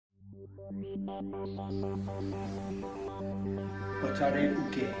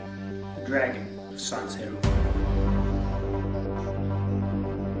Watari-Uke, the dragon of Sanseiru.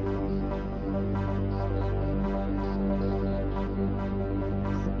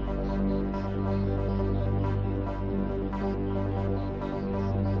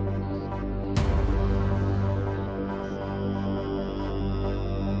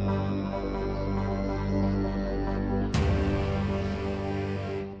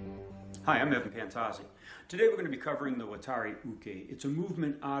 Hi, I'm Pantazi. Today we're going to be covering the Watari-Uke. It's a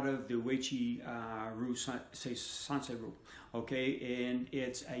movement out of the Sanseiru, okay? And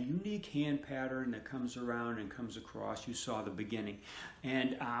it's a unique hand pattern that comes around and comes across. You saw the beginning.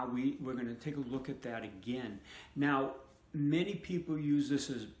 And we're going to take a look at that again. Now, many people use this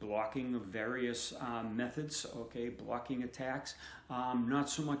as blocking of various methods, okay, blocking attacks, not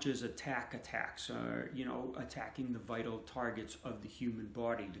so much as attacks, attacking the vital targets of the human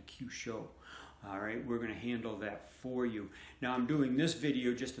body, the Kyusho. All right, we're going to handle that for you. Now, I'm doing this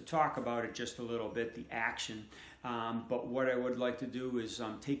video just to talk about it just a little bit, the action. But what I would like to do is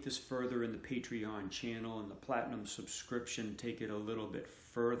take this further in the Patreon channel and the Platinum subscription, take it a little bit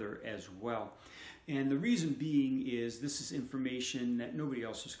further as well. And the reason being is this is information that nobody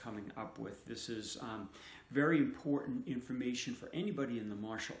else is coming up with. This is very important information for anybody in the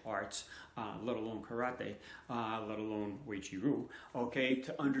martial arts, let alone karate, let alone Watari-Uke, okay,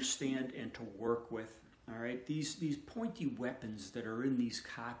 to understand and to work with. All right, these pointy weapons that are in these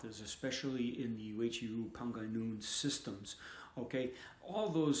katas, especially in the Watari-Uke Panganun systems, okay, all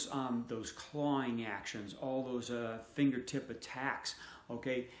those clawing actions, all those fingertip attacks,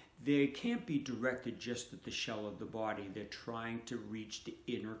 okay, they can't be directed just at the shell of the body. They're trying to reach the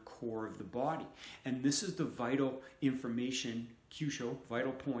inner core of the body. And this is the vital information, Kyusho,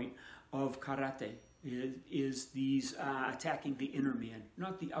 vital point of karate, is these attacking the inner man,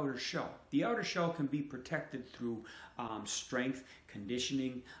 not the outer shell. The outer shell can be protected through strength,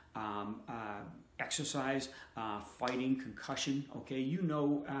 conditioning, exercise, fighting, concussion, okay? You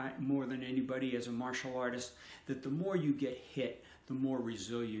know more than anybody as a martial artist that the more you get hit, the more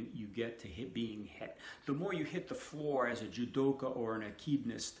resilient you get to being hit. The more you hit the floor as a judoka or an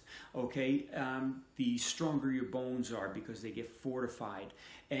aikidnist, okay, the stronger your bones are because they get fortified.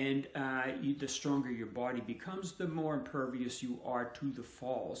 And the stronger your body becomes, the more impervious you are to the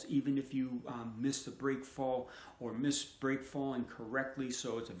falls. Even if you miss the break fall or miss break falling correctly,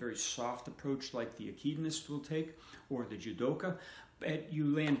 so it's a very soft approach like the aikidnist will take or the judoka, but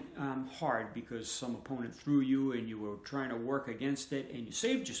you land hard because some opponent threw you and you were trying to work against it and you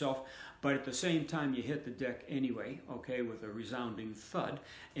saved yourself, but at the same time you hit the deck anyway, okay, with a resounding thud,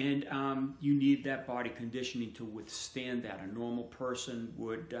 and you need that body conditioning to withstand that. A normal person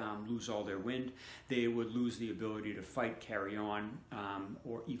would lose all their wind. They would lose the ability to fight, carry on,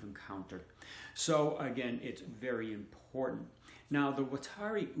 or even counter. So again, it's very important. Now, the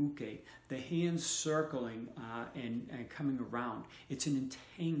Watari-Uke, the hands circling and coming around, it's an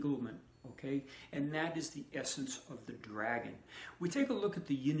entanglement, okay? And that is the essence of the dragon. We take a look at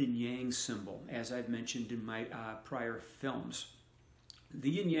the yin and yang symbol, as I've mentioned in my prior films. The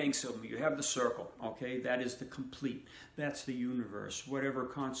yin-yang symbol, you have the circle, okay? That is the complete. That's the universe. Whatever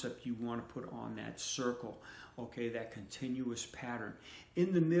concept you want to put on that circle, okay, that continuous pattern.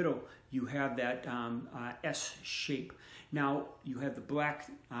 In the middle, you have that S shape. Now, you have the black,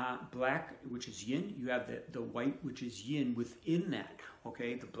 which is yin. You have the white, which is yin within that,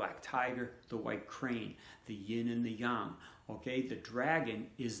 okay? The black tiger, the white crane, the yin and the yang, okay? The dragon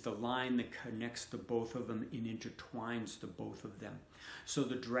is the line that connects the both of them and intertwines the both of them. So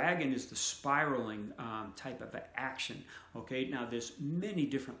the dragon is the spiraling type of action, okay? Now, there's many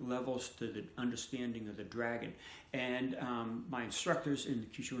different levels to the understanding of the dragon. And my instructors in the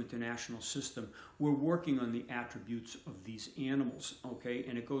Kyusho International System were working on the attributes of these animals, okay?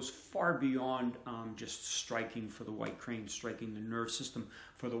 And it goes far beyond just striking for the white crane, striking the nerve system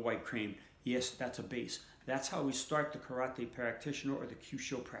for the white crane. Yes, that's a base. That's how we start the karate practitioner or the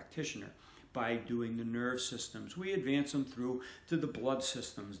Kyusho practitioner, by doing the nerve systems. We advance them through to the blood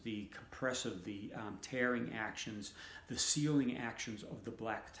systems, the compressive, the tearing actions, the sealing actions of the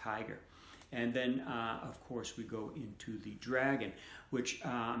black tiger. And then, of course, we go into the dragon, which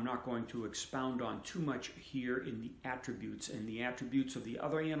I'm not going to expound on too much here in the attributes. And the attributes of the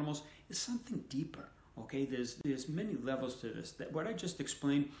other animals is something deeper. Okay, there's many levels to this. That what I just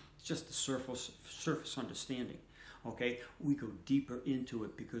explained is just the surface understanding. Okay, we go deeper into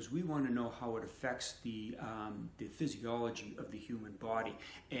it because we want to know how it affects the physiology of the human body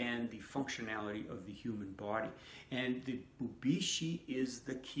and the functionality of the human body. And the Bubishi is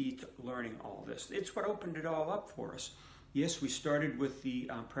the key to learning all this. It's what opened it all up for us. Yes, we started with the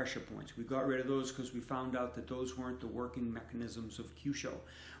pressure points. We got rid of those because we found out that those weren't the working mechanisms of Kyusho.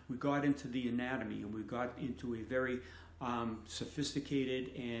 We got into the anatomy, and we got into a very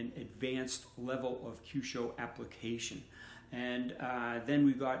sophisticated and advanced level of Kyusho application. And then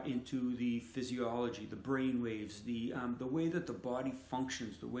we got into the physiology, the brain waves, the way that the body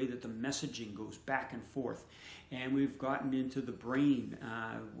functions, the way that the messaging goes back and forth. And we've gotten into the brain,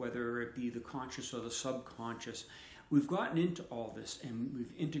 whether it be the conscious or the subconscious. We've gotten into all this, and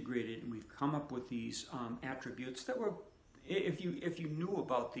we've integrated, and we've come up with these attributes that were, if you knew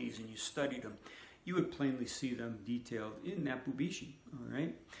about these and you studied them, you would plainly see them detailed in that Bubishi, all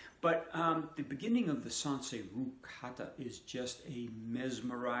right? But the beginning of the Sanseiru kata is just a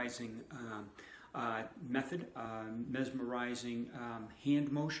mesmerizing method, mesmerizing hand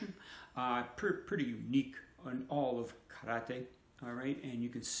motion, pretty unique in all of karate. All right, and you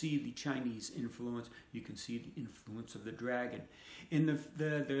can see the Chinese influence. You can see the influence of the dragon. In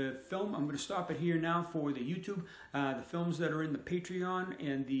the film, I'm going to stop it here now for the YouTube. The films that are in the Patreon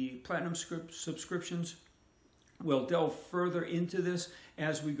and the Platinum subscriptions will delve further into this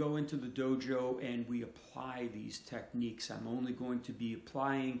as we go into the dojo and we apply these techniques. I'm only going to be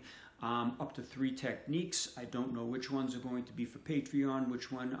applying up to 3 techniques. I don't know which ones are going to be for Patreon,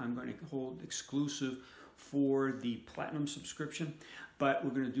 which one I'm going to hold exclusive for the Platinum subscription, but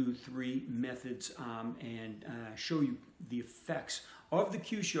we're going to do 3 methods and show you the effects of the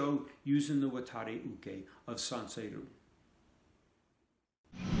Kyusho using the Watari-Uke of Sanseiru.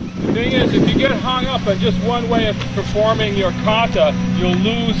 The thing is, if you get hung up on just one way of performing your kata, you'll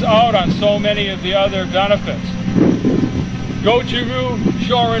lose out on so many of the other benefits. Goju-ryu,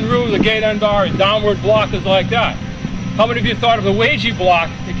 Shorin-ryu, the Gedan-bar, downward block is like that. How many of you thought of the Weiji block?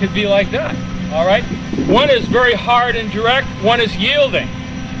 It could be like that. All right? One is very hard and direct, one is yielding.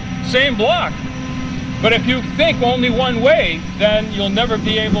 Same block. But if you think only one way, then you'll never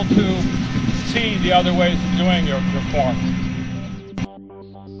be able to see the other ways of doing your forms.